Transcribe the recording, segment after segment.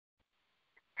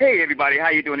Hey, everybody.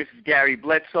 How you doing? This is Gary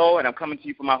Bledsoe, and I'm coming to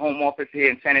you from my home office here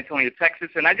in San Antonio, Texas.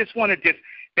 And I just want to just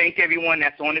thank everyone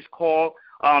that's on this call.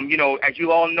 As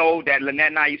you all know, that Lynette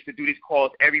and I used to do these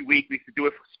calls every week. We used to do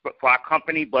it for our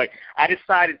company, but I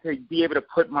decided to be able to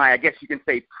put my, I guess you can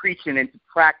say, preaching into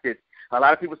practice. A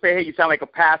lot of people say, hey, you sound like a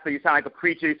pastor, you sound like a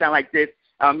preacher, you sound like this.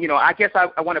 I guess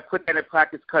I want to put that in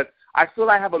practice because I feel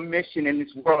I have a mission in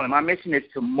this world, and my mission is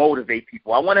to motivate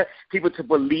people. I want people to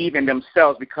believe in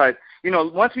themselves because,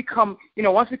 once we come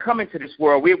into this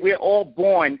world, we're all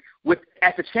born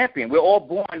as a champion. We're all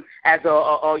born as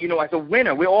a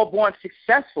winner. We're all born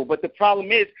successful. But the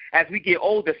problem is, as we get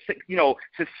older,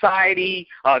 society,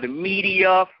 the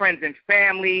media, friends and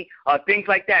family, things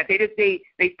like that,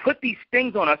 they put these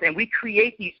things on us, and we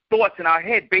create these thoughts in our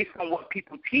head based on what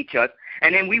people teach us,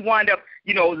 and then we wind up,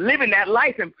 living that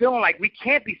life and feeling like we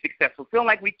can't be successful, feeling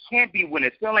like we can't be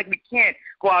winners, feeling like we can't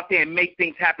go out there and make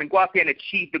things happen, go out there and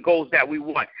achieve the goals that we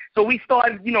want. So we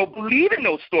started, believing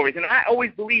those stories. And I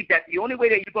always believe that the only way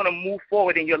that you're going to move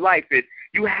forward in your life is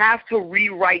you have to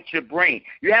rewrite your brain.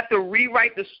 You have to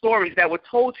rewrite the stories that were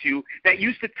told to you that you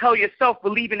used to tell yourself,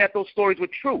 believing that those stories were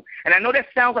true. And I know that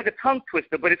sounds like a tongue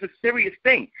twister, but it's a serious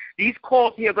thing. These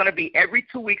calls here are going to be every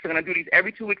 2 weeks. I'm going to do these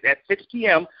every 2 weeks at 6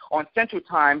 p.m. on Central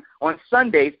Time on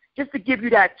Sundays, just to give you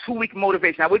that 2-week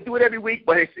motivation. I would do it every week,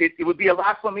 but it would be a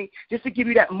lot for me just to give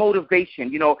you that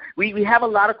motivation. We have a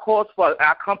lot of calls for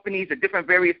our companies, the different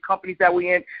various companies that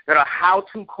we're in that are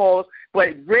how-to calls, but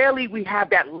rarely we have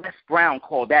that Les Brown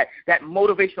call, that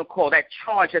motivational call, that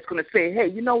charge that's going to say, hey,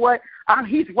 you know what?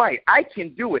 He's right. I can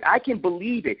do it. I can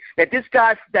believe it. That this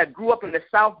guy that grew up in the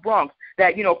South Bronx,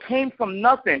 that, came from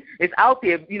nothing, is out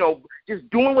there, just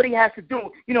doing what he has to do.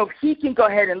 If he can go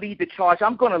ahead and lead the charge,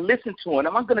 I'm going to listen to him.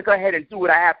 I'm going to go ahead and do what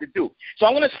I have to do. So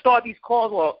I'm going to start these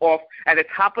calls off at the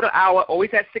top of the hour, always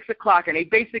at 6 o'clock, and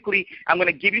I'm going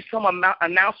to give you some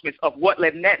announcements of what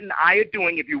Lynette and I are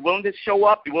doing. If you're willing to show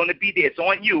up, you're willing to be there, it's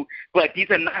on you. But these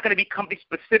are not going to be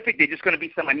company-specific. They're just going to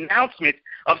be some announcements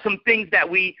of some things that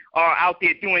we are out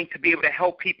there doing to be able to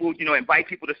help people, invite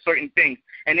people to certain things.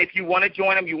 And if you want to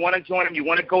join them, you want to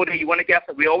go there, you want to get up,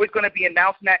 we're always going to be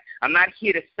announcing that. I'm not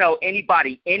here to sell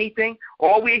anybody anything.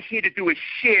 All we're here to do is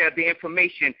share the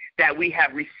information that we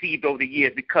have received over the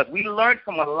years, because we learned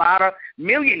from a lot of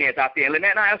millionaires out there.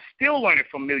 Lynette and I are still learning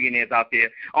from millionaires out there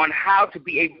on how to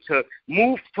be able to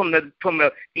move from the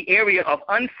area of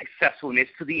unsuccessfulness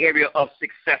to the area of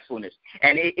successfulness.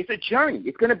 And it's a journey.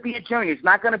 It's going to be a journey. It's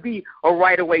not going to be a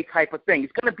right-away type of thing.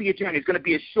 It's going to be a journey. It's going to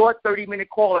be a short 30-minute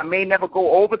call. I may never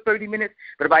go over 30 minutes,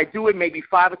 but if I do it, maybe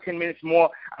 5 or 10 minutes more.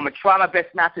 I'm going to try my best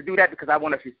not to do that because I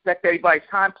want to respect everybody's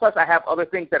time. Plus, I have other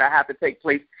things that I have to take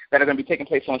place that are going to be taking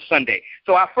place on Sunday.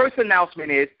 So our first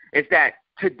announcement is that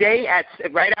today,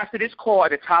 right after this call,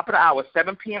 at the top of the hour,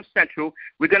 7 p.m. Central,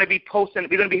 we're going to be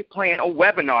playing a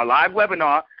webinar, live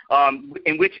webinar,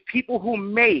 in which people who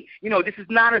may, this is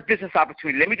not a business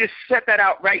opportunity. Let me just set that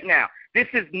out right now. This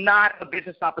is not a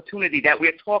business opportunity that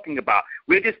we're talking about.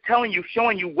 We're just showing you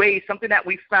ways, something that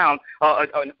we found,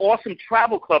 an awesome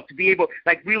travel club to be able,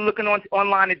 like we were looking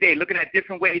online today, looking at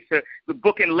different ways to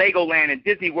booking Legoland and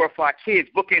Disney World for our kids,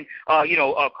 booking,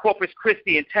 Corpus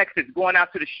Christi in Texas, going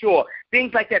out to the shore,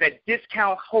 things like that at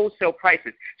discount wholesale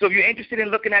prices. So if you're interested in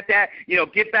looking at that,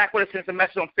 get back with us, send us a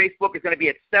message on Facebook. It's going to be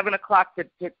at 7 o'clock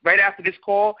right after this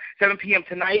call, 7 p.m.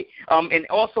 tonight. And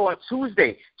also on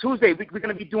Tuesday, we're going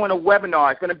to be doing a webinar.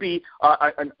 It's going to be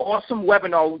an awesome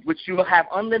webinar which you will have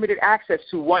unlimited access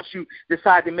to once you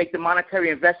decide to make the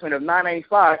monetary investment of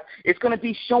 $9.95. It's going to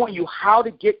be showing you how to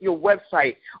get your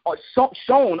website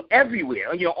shown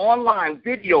everywhere, online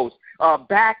videos,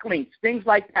 backlinks, things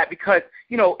like that. Because,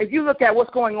 if you look at what's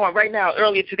going on right now,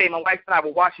 earlier today, my wife and I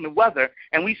were watching the weather,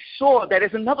 and we saw that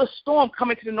there's another storm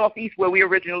coming to the Northeast where we're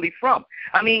originally from.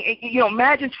 I mean,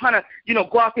 imagine trying to,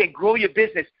 go out there and grow your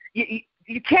business.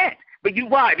 You can't. But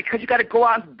why? Because you got to go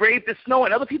out and brave the snow,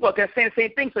 and other people are going to say the same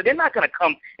thing, so they're not going to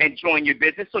come and join your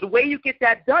business. So the way you get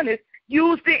that done is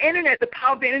use the Internet. The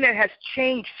power of the Internet has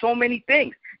changed so many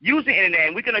things. Use the Internet,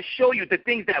 and we're going to show you the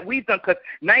things that we've done, because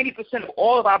 90% of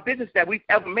all of our business that we've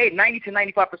ever made, 90 to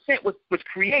 95%, was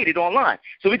created online.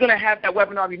 So we're going to have that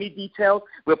webinar. If you need details,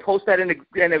 we'll post that in the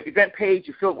event page.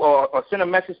 You feel, or send a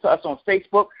message to us on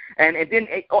Facebook. And then,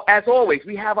 as always,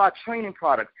 we have our training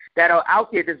products that are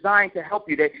out there designed to help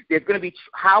you. There's going to be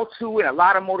how-to and a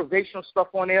lot of motivational stuff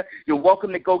on there. You're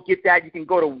welcome to go get that. You can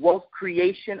go to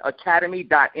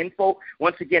wealthcreationacademy.info.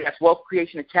 Once again, that's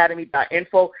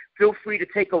wealthcreationacademy.info. feel free to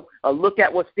take a look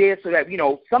at what's there so that,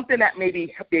 something that may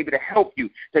be able to help you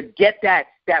to get that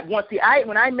once. See,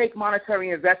 when I make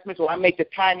monetary investments or I make the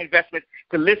time investments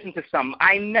to listen to something,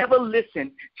 I never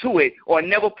listen to it or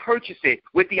never purchase it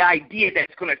with the idea that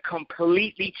it's going to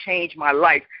completely change my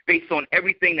life based on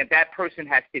everything that person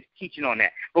is teaching on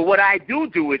that. But what I do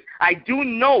is I do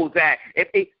know that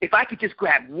if I could just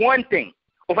grab one thing,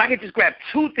 or if I could just grab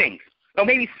two things, or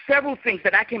maybe several things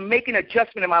that I can make an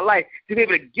adjustment in my life to be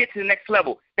able to get to the next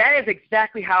level. That is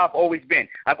exactly how I've always been.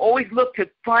 I've always looked to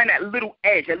find that little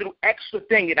edge, that little extra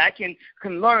thing that I can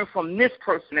learn from this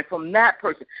person and from that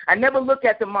person. I never look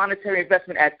at the monetary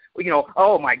investment as,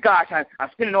 oh, my gosh, I'm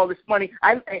spending all this money,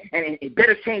 and it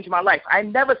better change my life. I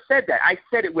never said that. I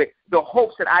said it with the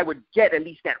hopes that I would get at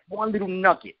least that one little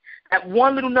nugget. That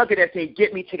one little nugget that can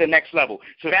get me to the next level.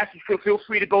 So feel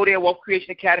free to go there,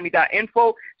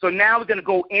 wealthcreationacademy.info. So now we're going to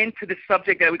go into the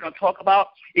subject that we're going to talk about.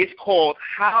 It's called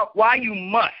why you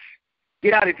must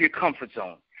get out of your comfort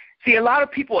zone. See, a lot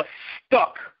of people are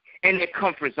stuck in their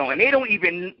comfort zone, and they don't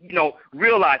even,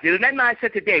 realize it. And then I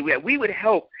said today we would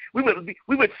help.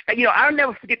 I'll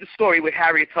never forget the story with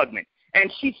Harriet Tubman. And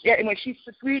when she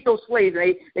freed those slaves,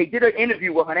 and they did an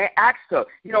interview with her, and they asked her,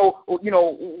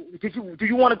 do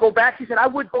you want to go back? She said, I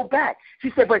would go back. She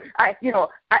said, but I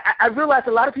realized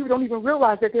a lot of people don't even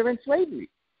realize that they're in slavery.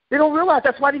 They don't realize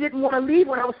that's why they didn't want to leave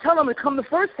when I was telling them to come the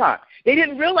first time. They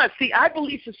didn't realize. See, I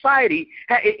believe society,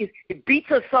 it beats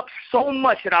us up so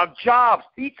much, and our jobs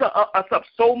beats us up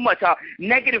so much. Our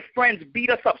negative friends beat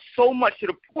us up so much to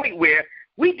the point where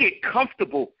we get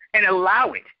comfortable and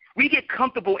allow it. We get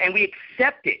comfortable and we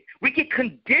accept it. We get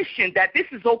conditioned that this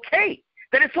is okay,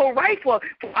 that it's all right for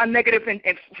our negative and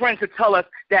friends to tell us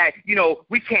that,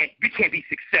 we can't be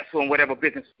successful in whatever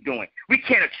business we're doing. We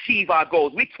can't achieve our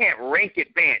goals. We can't rank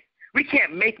advance. We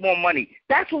can't make more money.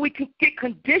 That's where we can get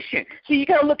conditioned. So you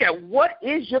got to look at what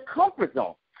is your comfort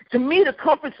zone. To me, the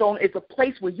comfort zone is a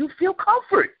place where you feel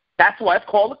comfort. That's why it's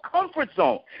called a comfort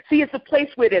zone. See, it's a place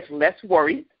where there's less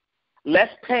worry, less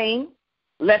pain,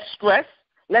 less stress,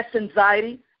 less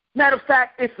anxiety. Matter of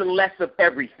fact, it's the less of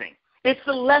everything. It's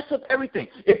the less of everything.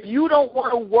 If you don't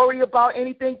want to worry about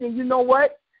anything, then you know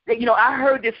what? I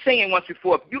heard this saying once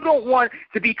before. If you don't want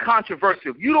to be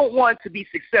controversial, if you don't want to be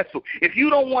successful, if you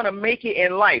don't want to make it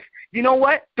in life, you know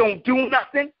what? Don't do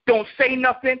nothing. Don't say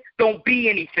nothing. Don't be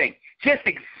anything. Just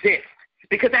exist.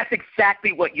 Because that's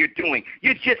exactly what you're doing.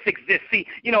 You just exist. See,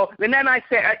 Lynette and I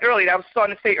said earlier, I was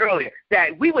starting to say earlier,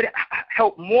 that we would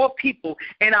help more people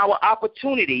in our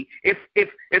opportunity if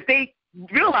they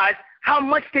realize how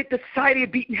much the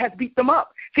society has beat them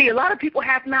up. See, a lot of people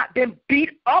have not been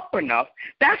beat up enough.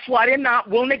 That's why they're not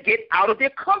willing to get out of their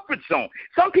comfort zone.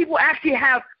 Some people actually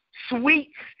have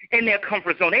suites in their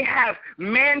comfort zone. They have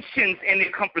mansions in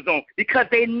their comfort zone because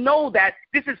they know that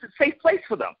this is a safe place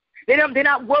for them. They're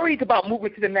not worried about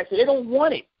moving to the next. They don't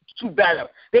want it too bad.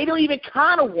 They don't even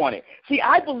kind of want it. See,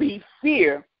 I believe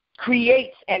fear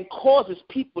creates and causes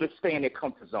people to stay in their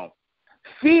comfort zone.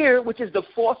 Fear, which is the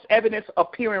false evidence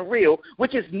appearing real,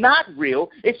 which is not real,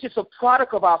 it's just a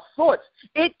product of our thoughts.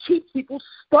 It keeps people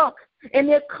stuck in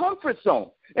their comfort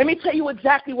zone. Let me tell you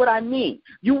exactly what I mean.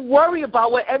 You worry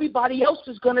about what everybody else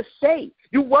is going to say.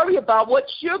 You worry about what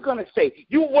you're going to say.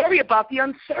 You worry about the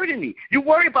uncertainty. You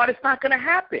worry about it's not going to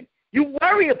happen. You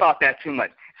worry about that too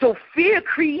much. So fear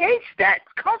creates that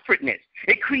comfortness.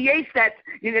 It creates that,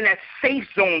 that safe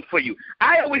zone for you.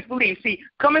 I always believe,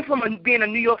 coming from being a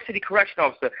New York City correction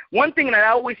officer, one thing that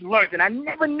I always learned, and I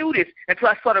never knew this until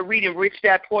I started reading Rich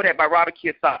Dad Poor Dad by Robert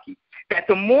Kiyosaki, that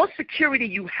the more security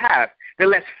you have, the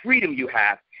less freedom you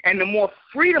have. And the more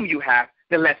freedom you have,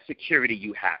 the less security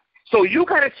you have. So you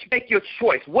got to make your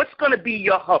choice. What's going to be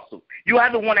your hustle? You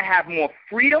either want to have more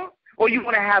freedom or you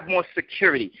want to have more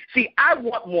security. See, I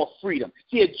want more freedom.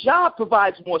 See, a job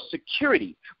provides more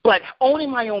security, but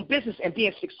owning my own business and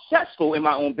being successful in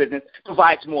my own business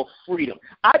provides more freedom.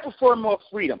 I prefer more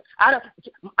freedom. I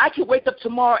could wake up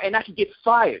tomorrow and I could get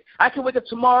fired. I could wake up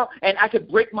tomorrow and I could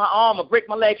break my arm or break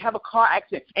my leg, have a car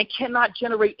accident, and cannot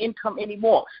generate income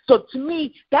anymore. So to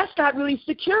me, that's not really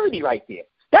security right there.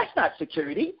 That's not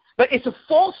security. But it's a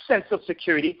false sense of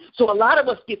security. So a lot of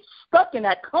us get stuck in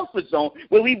that comfort zone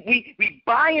where we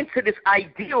buy into this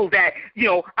ideal that,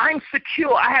 I'm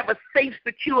secure. I have a safe,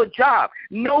 secure job.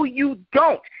 No, you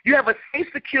don't. You have a safe,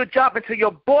 secure job until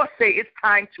your boss say it's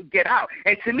time to get out.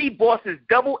 And to me, boss is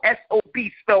double SOB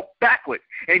spelled backwards.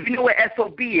 And if you know what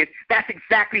SOB is, that's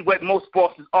exactly what most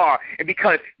bosses are. And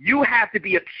because you have to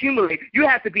be accumulating, you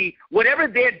have to be, whatever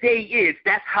their day is,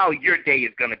 that's how your day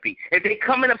is going to be. If they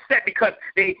come in upset because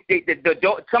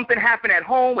something happened at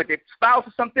home with their spouse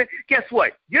or something, guess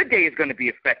what? Your day is going to be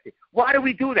affected. Why do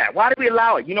we do that? Why do we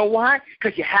allow it? You know why?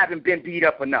 Because you haven't been beat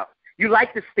up enough. You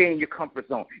like to stay in your comfort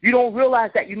zone. You don't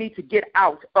realize that you need to get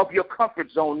out of your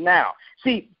comfort zone now.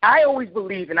 See, I always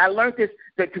believe, and I learned this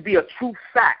to be a true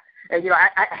fact, and,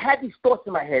 I had these thoughts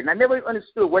in my head, and I never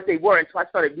understood what they were until I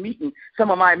started meeting some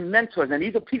of my mentors, and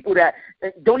these are people that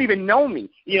don't even know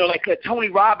me, like Tony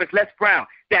Robbins, Les Brown,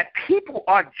 that people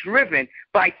are driven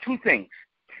by two things.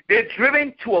 They're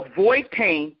driven to avoid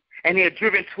pain, and they're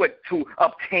driven to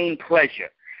obtain pleasure.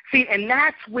 See, and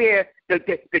that's where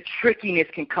the trickiness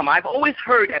can come. I've always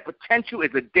heard that potential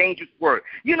is a dangerous word.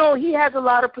 He has a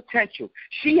lot of potential.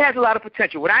 She has a lot of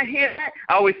potential. When I hear that,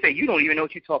 I always say, you don't even know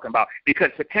what you're talking about, because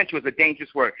potential is a dangerous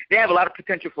word. They have a lot of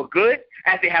potential for good,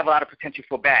 as they have a lot of potential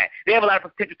for bad. They have a lot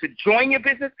of potential to join your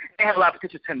business. They have a lot of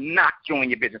potential to not join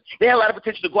your business. They have a lot of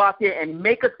potential to go out there and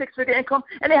make a six-figure income,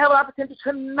 and they have a lot of potential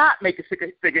to not make a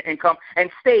six-figure income and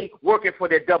stay working for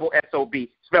their double SOB,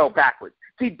 spelled backwards.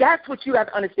 See, that's what you have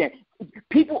to understand.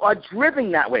 People are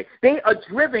driven that way. They are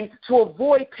driven to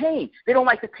avoid pain. They don't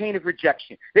like the pain of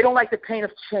rejection. They don't like the pain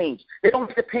of change. They don't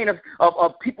like the pain of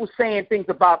people saying things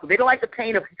about them. They don't like the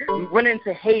pain of running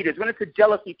into haters, running into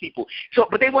jealousy people.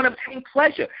 But they want to obtain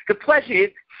pleasure. The pleasure is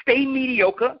stay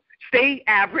mediocre, stay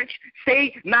average,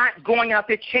 stay not going out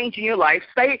there changing your life,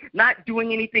 stay not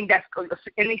doing anything that's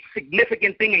any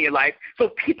significant thing in your life, so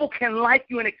people can like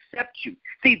you and accept you.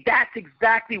 See, that's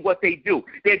exactly what they do.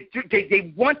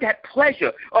 They want that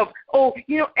pleasure of,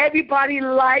 everybody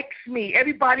likes me,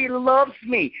 everybody loves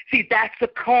me. See, that's the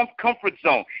comfort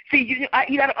zone. See,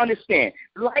 you got to understand,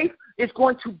 life is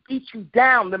going to beat you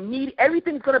down.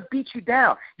 Everything's going to beat you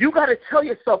down. You got to tell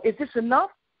yourself, is this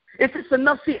enough? Is this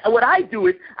enough? See, what I do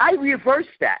is I reverse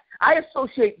that. I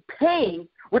associate pain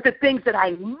with the things that I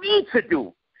need to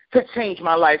do to change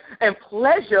my life, and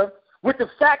pleasure with the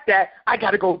fact that I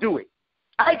got to go do it.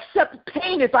 I accept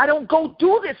pain if I don't go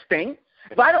do this thing.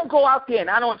 If I don't go out there and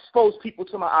I don't expose people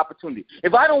to my opportunity,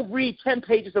 if I don't read 10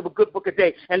 pages of a good book a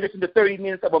day and listen to 30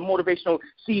 minutes of a motivational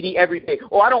CD every day,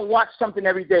 or I don't watch something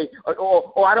every day,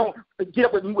 or I don't get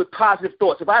up with positive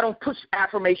thoughts, if I don't push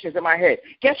affirmations in my head,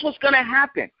 guess what's going to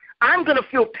happen? I'm going to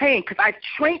feel pain, because I've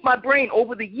trained my brain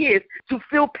over the years to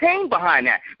feel pain behind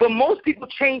that. But most people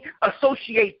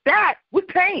associate that with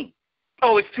pain.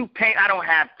 Oh, it's too pain. I don't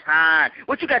have time.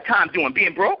 What you got time doing?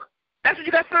 Being broke? That's what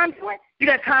you got time doing? You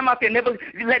got time out there never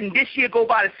letting this year go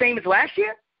by the same as last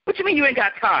year? What you mean you ain't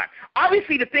got time?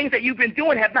 Obviously, the things that you've been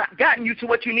doing have not gotten you to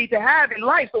what you need to have in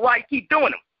life, so why you keep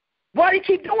doing them? Why do you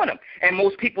keep doing them? And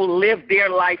most people live their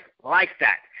life like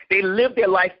that. They live their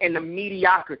life in the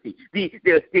mediocrity, the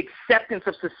acceptance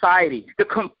of society, the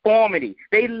conformity.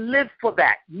 They live for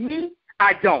that. Me,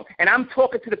 I don't. And I'm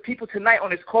talking to the people tonight on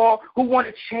this call who want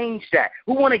to change that,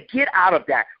 who want to get out of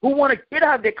that, who want to get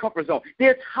out of their comfort zone.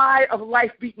 They're tired of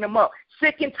life beating them up,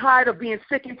 sick and tired of being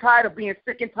sick and tired of being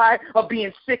sick and tired of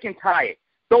being sick and tired.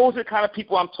 Those are the kind of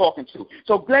people I'm talking to.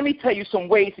 So let me tell you some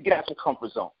ways to get out of your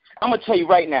comfort zone. I'm going to tell you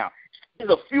right now.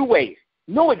 There's a few ways.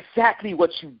 Know exactly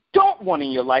what you don't want in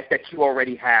your life that you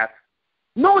already have.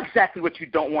 Know exactly what you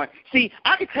don't want. See,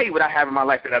 I can tell you what I have in my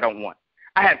life that I don't want.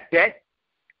 I have debt.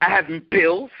 I have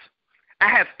bills. I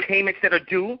have payments that are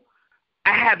due.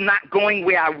 I have not going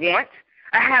where I want.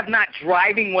 I have not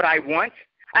driving what I want.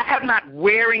 I have not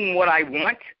wearing what I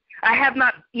want. I have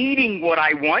not eating what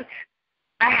I want.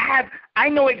 I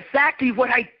know exactly what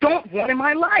I don't want in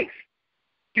my life.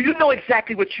 Do you know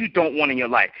exactly what you don't want in your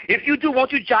life? If you do,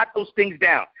 won't you jot those things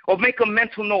down or make a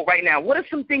mental note right now? What are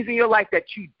some things in your life that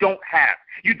you don't have?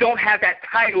 You don't have that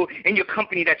title in your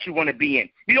company that you want to be in.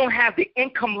 You don't have the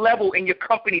income level in your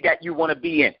company that you want to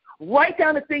be in. Write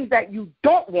down the things that you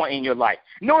don't want in your life.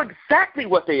 Know exactly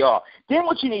what they are. Then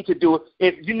what you need to do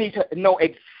is you need to know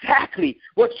exactly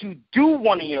what you do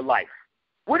want in your life.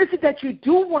 What is it that you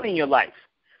do want in your life?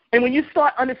 And when you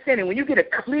start understanding, when you get a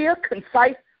clear,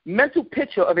 concise, mental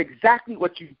picture of exactly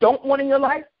what you don't want in your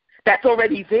life, that's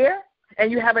already there,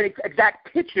 and you have an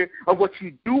exact picture of what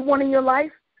you do want in your life,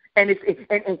 that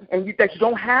you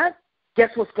don't have,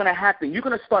 guess what's going to happen? You're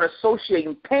going to start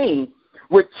associating pain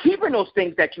with keeping those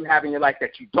things that you have in your life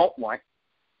that you don't want,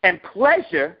 and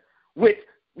pleasure with,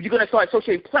 you're going to start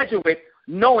associating pleasure with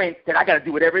knowing that I got to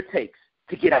do whatever it takes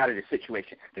to get out of this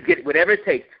situation, to get whatever it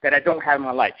takes that I don't have in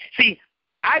my life. See,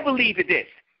 I believe in this.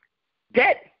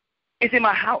 Debt is in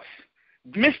my house.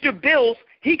 Mr. Bills,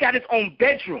 he got his own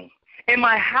bedroom in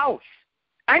my house.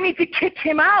 I need to kick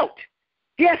him out.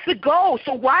 He has to go.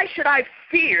 So why should I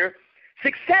fear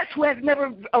success who has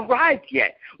never arrived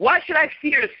yet? Why should I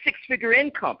fear a 6-figure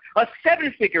income, a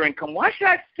 7-figure income? Why should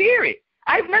I fear it?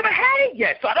 I've never had it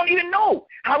yet, so I don't even know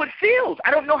how it feels. I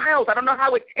don't know how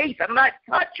it tastes. I don't know how it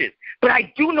touches. But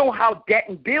I do know how debt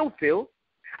and bill feels.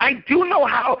 I do know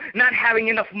how not having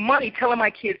enough money telling my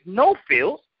kids no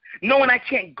feels. Knowing I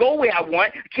can't go where I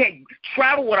want, can't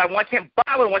travel what I want, can't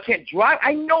buy what I want, can't drive.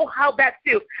 I know how that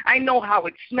feels. I know how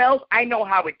it smells. I know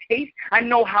how it tastes. I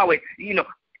know how it,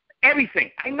 everything.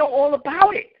 I know all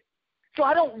about it. So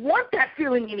I don't want that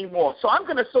feeling anymore. So I'm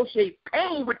going to associate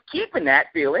pain with keeping that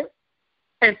feeling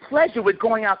and pleasure with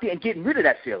going out there and getting rid of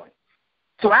that feeling.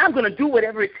 So I'm going to do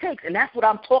whatever it takes, and that's what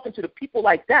I'm talking to the people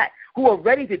like that who are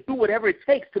ready to do whatever it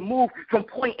takes to move from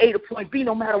point A to point B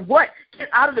no matter what. Get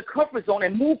out of the comfort zone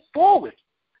and move forward.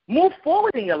 Move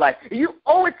forward in your life. You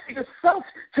owe it to yourself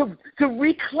to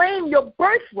reclaim your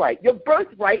birthright. Your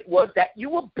birthright was that you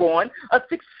were born a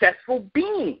successful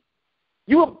being.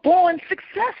 You were born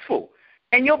successful.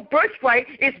 And your birthright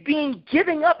is being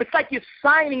given up. It's like you're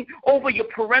signing over your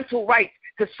parental rights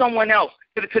to someone else,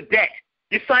 to debt.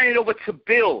 You're signing over to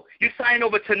bill. You're signing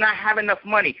over to not have enough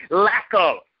money, lack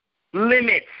of,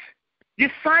 limits.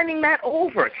 You're signing that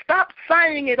over. Stop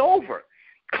signing it over.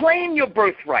 Claim your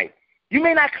birthright. You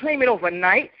may not claim it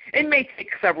overnight. It may take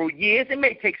several years. It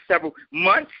may take several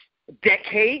months, a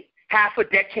decade, half a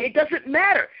decade. Doesn't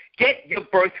matter. Get your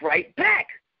birthright back.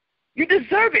 You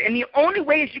deserve it. And the only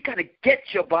way is you got to get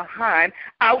your behind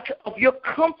out of your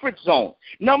comfort zone.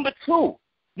 Number 2.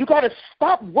 You got to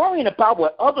stop worrying about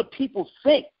what other people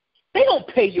think. They don't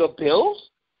pay your bills.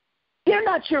 They're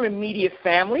not your immediate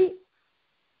family.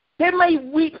 They may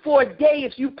weep for a day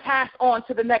if you pass on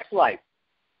to the next life.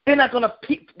 They're not going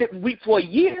to weep for a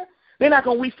year. They're not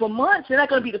going to weep for months. They're not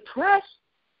going to be depressed.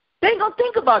 They ain't going to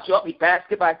think about you. Oh, he passed,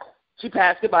 goodbye. She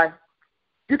passed, goodbye.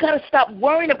 You got to stop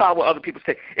worrying about what other people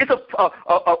say. It's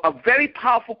a very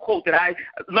powerful quote that I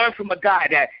learned from a guy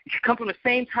that comes from the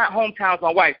same hometown as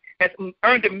my wife, has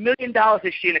earned $1 million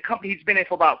this year in a company he's been in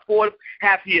for about 4.5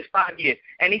 years, 5 years.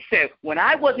 And he said, when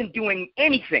I wasn't doing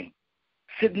anything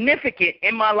significant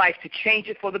in my life to change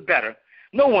it for the better,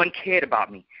 no one cared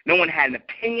about me. No one had an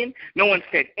opinion. No one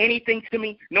said anything to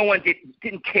me. No one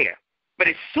didn't care. But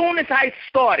as soon as I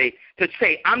started to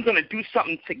say, I'm going to do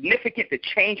something significant to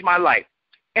change my life,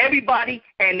 everybody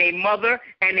and their mother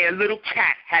and their little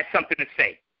cat had something to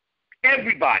say.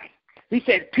 Everybody. He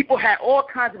said people had all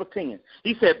kinds of opinions.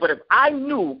 He said, but if I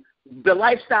knew the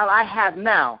lifestyle I have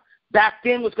now back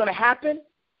then was going to happen,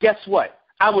 guess what?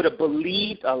 I would have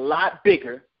believed a lot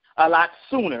bigger, a lot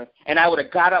sooner, and I would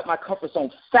have got out my comfort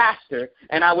zone faster,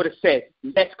 and I would have said,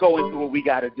 let's go and do what we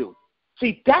got to do.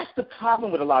 See, that's the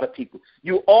problem with a lot of people.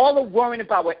 You all are worrying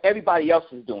about what everybody else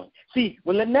is doing. See,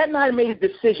 when Lynette and I made a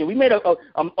decision, we made a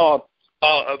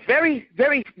very,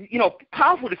 very,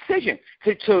 powerful decision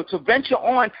to venture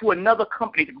on to another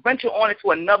company, to venture on into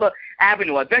another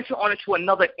avenue, or venture on into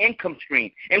another income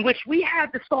stream, in which we had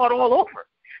to start all over.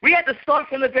 We had to start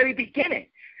from the very beginning.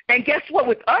 And guess what?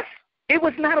 With us, it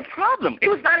was not a problem. It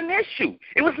was not an issue.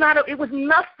 It was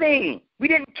nothing. We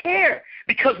didn't care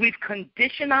because we've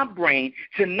conditioned our brain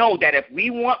to know that if we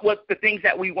want the things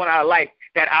that we want in our life,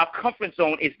 that our comfort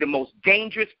zone is the most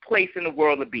dangerous place in the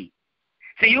world to be.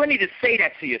 So you need to say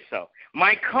that to yourself.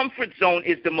 My comfort zone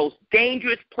is the most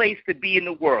dangerous place to be in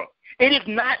the world. It's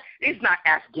not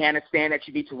Afghanistan that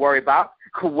you need to worry about,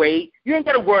 Kuwait. You ain't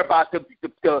got to worry about the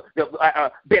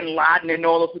Bin Laden and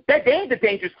all those. They ain't the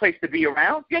dangerous place to be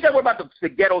around. You ain't got to worry about the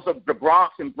ghettos of the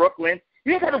Bronx and Brooklyn.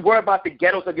 You ain't got to worry about the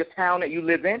ghettos of your town that you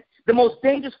live in. The most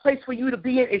dangerous place for you to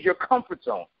be in is your comfort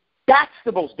zone. That's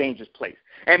the most dangerous place.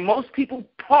 And most people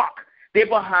park. They're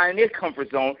behind their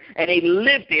comfort zone, and they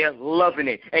live there loving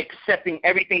it, accepting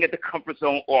everything that the comfort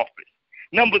zone offers.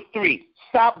 Number 3,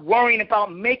 stop worrying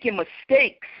about making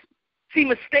mistakes. See,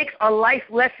 mistakes are life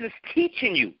lessons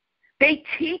teaching you. They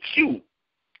teach you.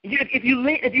 If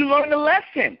you learn the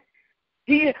lesson.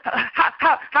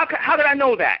 How did I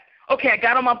know that? Okay, I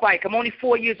got on my bike. I'm only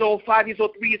 4 years old, 5 years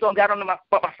old, 3 years old. Got on my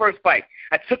first bike.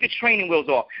 I took the training wheels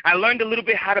off. I learned a little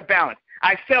bit how to balance.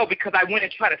 I fell because I went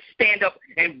and tried to stand up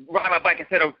and ride my bike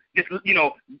instead of just,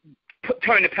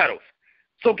 turn the pedals.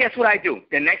 So guess what I do?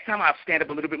 The next time I'll stand up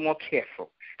a little bit more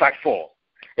careful if I fall.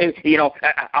 And,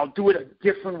 I'll do it a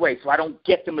different way so I don't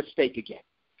get the mistake again.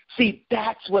 See,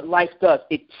 that's what life does.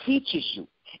 It teaches you.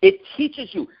 It teaches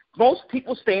you. Most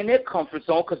people stay in their comfort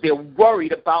zone because they're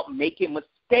worried about making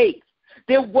mistakes.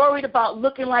 They're worried about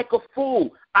looking like a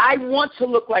fool. I want to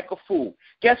look like a fool.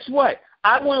 Guess what?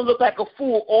 I want to look like a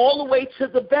fool all the way to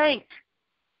the bank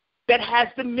that has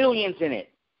the millions in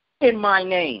it in my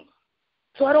name.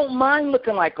 So I don't mind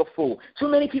looking like a fool. Too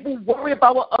many people worry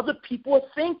about what other people are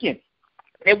thinking.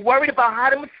 They're worried about how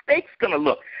the mistake's going to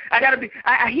look.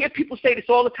 I hear people say this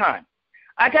all the time.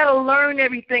 I got to learn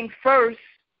everything first.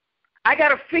 I got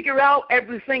to figure out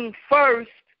everything first.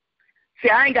 See,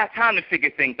 I ain't got time to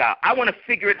figure things out. I want to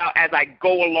figure it out as I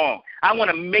go along. I want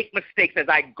to make mistakes as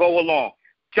I go along.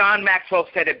 John Maxwell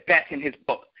said it best in his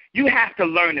book. You have to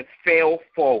learn to fail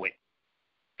forward.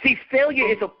 See, failure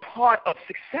is a part of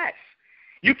success.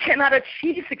 You cannot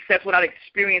achieve success without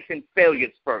experiencing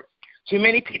failures first. Too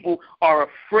many people are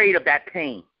afraid of that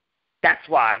pain. That's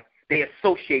why they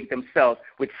associate themselves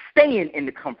with staying in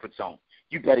the comfort zone.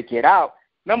 You better get out.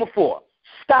 Number 4,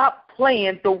 stop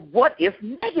playing the what-if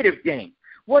negative game.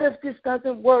 What if this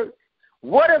doesn't work?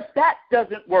 What if that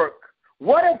doesn't work?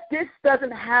 What if this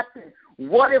doesn't happen?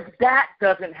 What if that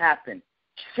doesn't happen?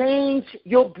 Change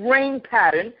your brain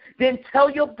pattern, then tell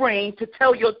your brain to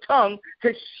tell your tongue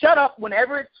to shut up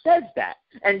whenever it says that,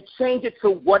 and change it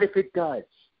to what if it does?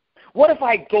 What if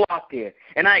I go out there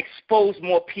and I expose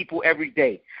more people every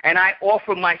day and I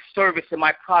offer my service and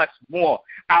my products more?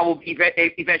 I will be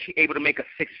eventually able to make a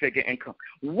 6-figure income.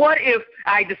 What if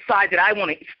I decide that I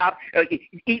want to stop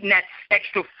eating that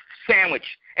extra sandwich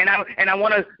and I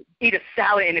want to eat a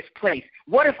salad in its place?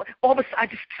 What if all of a sudden I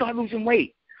just start losing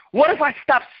weight? What if I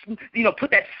stop,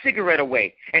 put that cigarette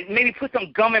away and maybe put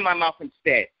some gum in my mouth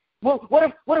instead? Well, what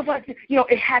if I,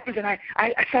 it happens and I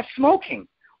start smoking?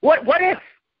 What if?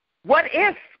 What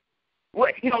if?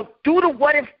 Do the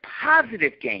what if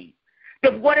positive game.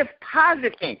 The what if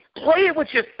positive game. Play it with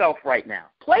yourself right now.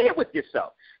 Play it with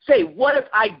yourself. Say, what if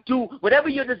I do whatever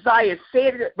your desire is? Say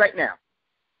it right now.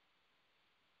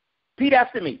 Repeat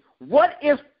after me. What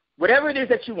if whatever it is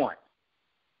that you want?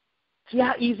 See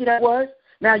how easy that was?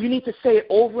 Now you need to say it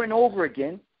over and over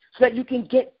again so that you can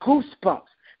get goosebumps.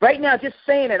 Right now, just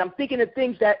saying it, I'm thinking of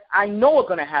things that I know are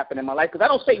going to happen in my life because I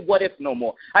don't say what if no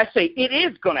more. I say it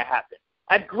is going to happen.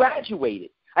 I've graduated.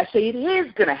 I say it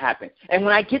is going to happen. And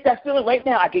when I get that feeling right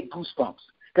now, I get goosebumps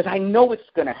because I know it's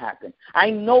going to happen. I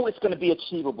know it's going to be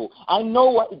achievable. I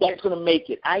know that's going to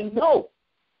make it. I know.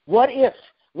 What if?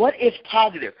 What if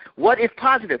positive? What if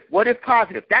positive? What if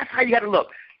positive? That's how you got to look.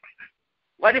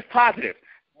 What if positive?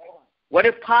 What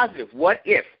if positive? What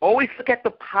if? Always look at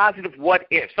the positive what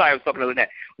if. Sorry, I was talking to Lynette.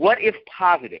 What if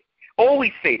positive?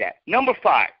 Always say that. Number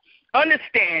 5,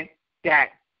 understand that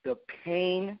the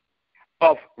pain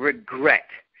of regret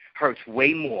hurts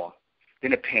way more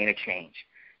than the pain of change.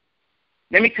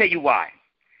 Let me tell you why.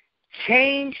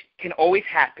 Change can always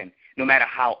happen no matter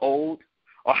how old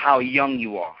or how young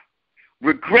you are.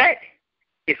 Regret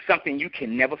is something you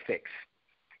can never fix.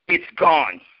 It's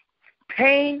gone.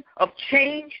 Pain of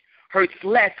change hurts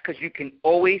less because you can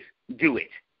always do it.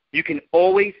 You can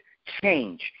always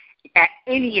change at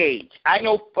any age. I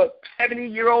know for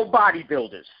 70-year-old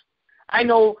bodybuilders. I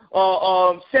know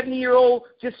 70-year-old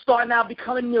just starting out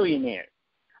becoming millionaires.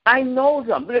 I know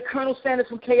them. Look at Colonel Sanders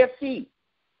from KFC.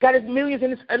 Got his millions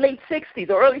in his late 60s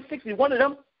or early 60s, one of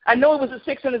them. I know it was a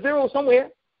 6 and a 0 somewhere.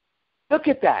 Look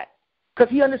at that. Because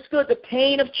he understood the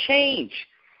pain of change.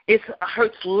 It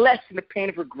hurts less than the pain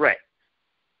of regret.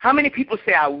 How many people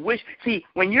say, I wish? See,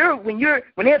 when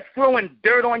they're throwing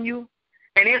dirt on you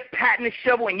and they're patting the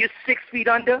shovel and you're 6 feet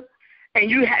under and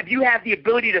you have the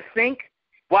ability to think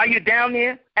while you're down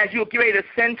there as you're getting ready to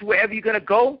ascend to wherever you're going to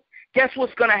go, guess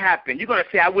what's going to happen? You're going to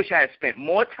say, I wish I had spent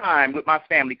more time with my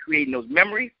family creating those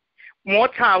memories, more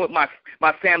time with my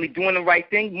family doing the right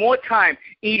thing, more time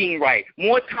eating right,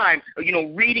 more time,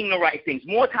 reading the right things,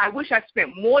 more time. I wish I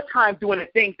spent more time doing the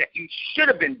things that you should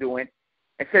have been doing.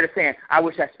 Instead of saying, I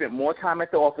wish I spent more time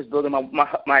at the office building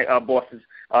my boss's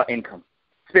income.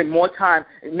 Spend more time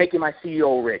making my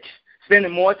CEO rich.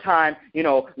 Spending more time,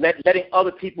 letting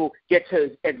other people get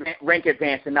to rank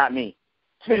advance and not me.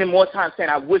 Spending more time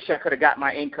saying, I wish I could have got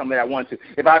my income that I wanted to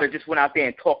if I would have just went out there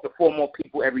and talked to 4 more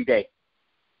people every day.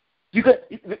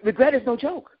 Regret is no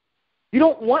joke. You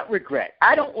don't want regret.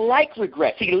 I don't like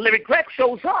regret. See, regret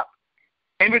shows up.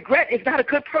 And regret is not a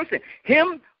good person.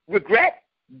 Regret,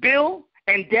 Bill,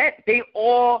 and debt, they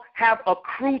all have a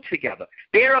crew together.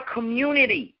 They're a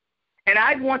community. And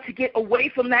I want to get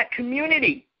away from that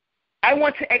community. I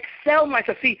want to excel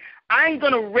myself. See, I'm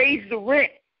going to raise the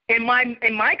rent in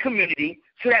my community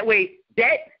so that way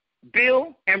debt,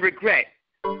 bill, and regret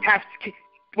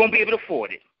won't be able to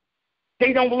afford it.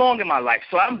 They don't belong in my life.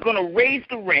 So I'm going to raise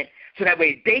the rent so that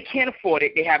way they can't afford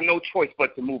it. They have no choice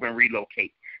but to move and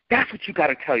relocate. That's what you got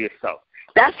to tell yourself.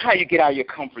 That's how you get out of your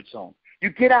comfort zone. You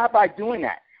get out by doing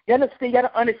that. You got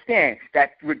to understand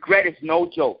that regret is no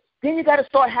joke. Then you got to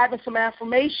start having some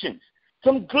affirmations,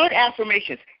 some good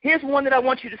affirmations. Here's one that I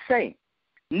want you to say.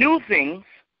 New things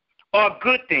are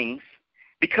good things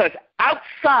because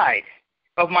outside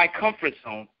of my comfort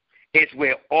zone is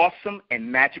where awesome and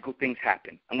magical things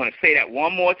happen. I'm going to say that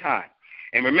one more time.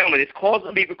 And remember, this call is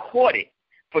going to be recorded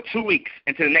for 2 weeks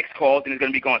until the next call, then it's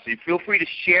going to be gone. So you feel free to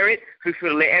share it. Feel free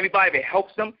to let everybody, if it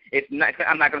helps them.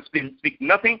 I'm not going to speak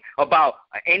nothing about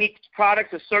any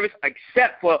products or service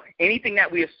except for anything that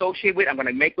we associate with. I'm going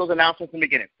to make those announcements in the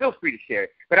beginning. Feel free to share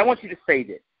it. But I want you to say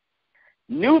this.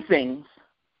 New things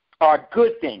are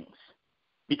good things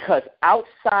because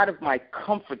outside of my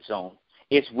comfort zone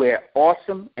is where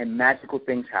awesome and magical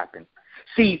things happen.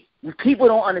 See, people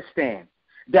don't understand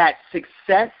that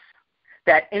success,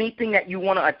 that anything that you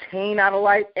want to attain out of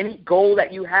life, any goal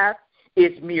that you have,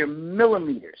 is mere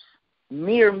millimeters,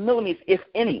 if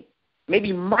any,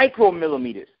 maybe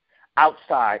micromillimeters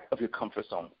outside of your comfort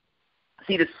zone.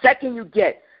 See, the second you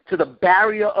get to the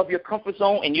barrier of your comfort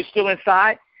zone and you're still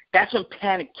inside, that's when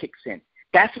panic kicks in.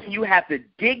 That's when you have to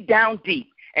dig down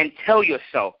deep and tell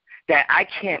yourself that I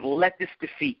can't let this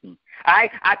defeat me. I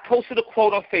posted a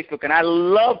quote on Facebook, and I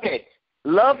love it.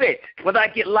 Love it. Whether I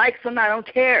get likes or not, I don't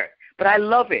care. But I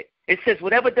love it. It says,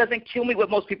 whatever doesn't kill me, what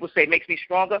most people say makes me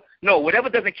stronger. No, whatever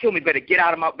doesn't kill me, better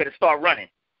start running.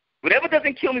 Whatever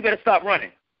doesn't kill me, better start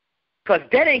running. Because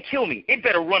that ain't kill me. It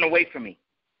better run away from me.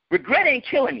 Regret ain't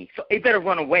killing me, so it better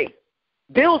run away.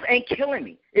 Bills ain't killing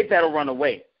me. It better run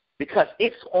away. Because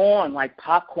it's on like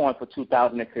popcorn for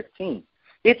 2015.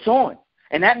 It's on.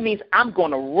 And that means I'm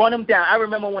going to run them down. I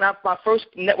remember when my first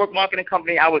network marketing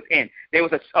company I was in, there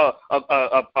was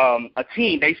a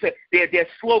team. They said their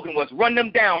slogan was "Run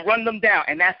them down,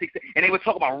 and and they were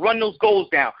talking about run those goals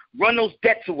down, run those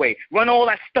debts away, run all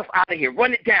that stuff out of here,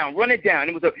 run it down. And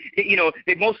it was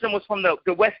most of them was from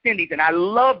the West Indies, and I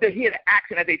love to hear the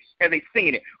accent as they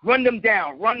singing it. Run them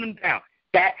down, run them down.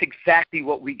 That's exactly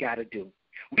what we got to do.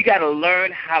 We got to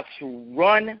learn how to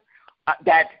run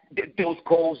those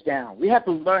goals down. We have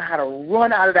to learn how to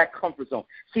run out of that comfort zone.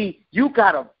 See, you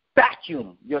got to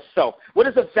vacuum yourself. What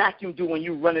does a vacuum do when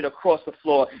you run it across the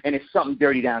floor and there's something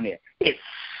dirty down there? It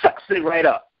sucks it right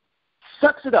up.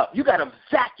 Sucks it up. You got to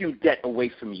vacuum debt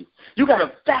away from you. You got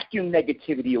to vacuum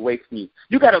negativity away from you.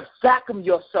 You got to vacuum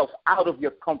yourself out of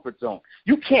your comfort zone.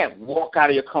 You can't walk out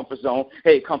of your comfort zone.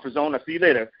 Hey, comfort zone, I'll see you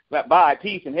later. Bye,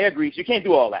 peace, and hair grease. You can't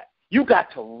do all that. You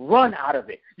got to run out of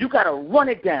it. You got to run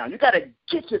it down. You got to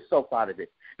get yourself out of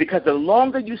it. Because the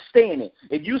longer you stay in it,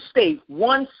 if you stay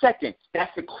 1 second,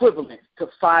 that's equivalent to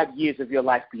 5 years of your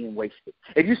life being wasted.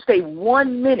 If you stay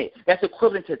 1 minute, that's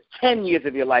equivalent to 10 years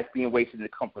of your life being wasted in the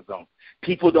comfort zone.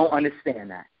 People don't understand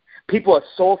that. People are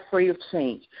so afraid of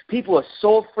change. People are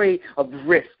so afraid of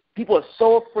risk. People are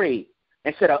so afraid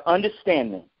instead of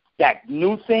understanding that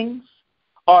new things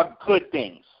are good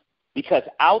things. Because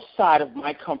outside of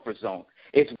my comfort zone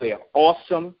is where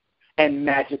awesome and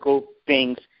magical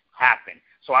things happen.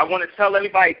 So I want to tell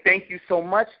everybody thank you so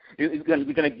much. We're going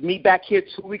to meet back here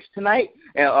 2 weeks tonight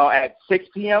at 6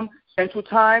 p.m. Central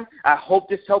Time. I hope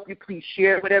this helped you. Please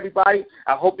share it with everybody.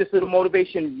 I hope this little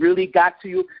motivation really got to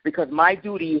you because my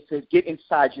duty is to get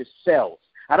inside your cells.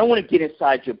 I don't want to get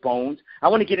inside your bones. I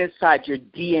want to get inside your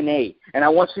DNA. And I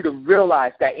want you to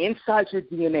realize that inside your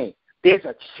DNA, there's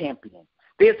a champion.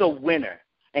 There's a winner,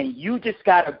 and you just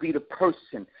got to be the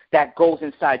person that goes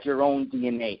inside your own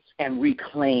DNA and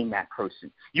reclaim that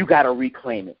person. You got to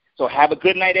reclaim it. So have a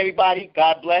good night, everybody.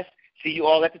 God bless. See you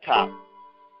all at the top.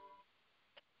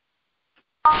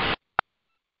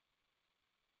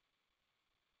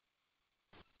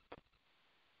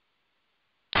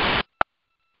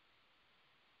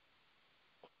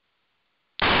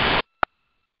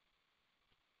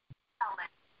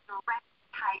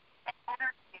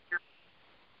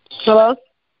 Hello?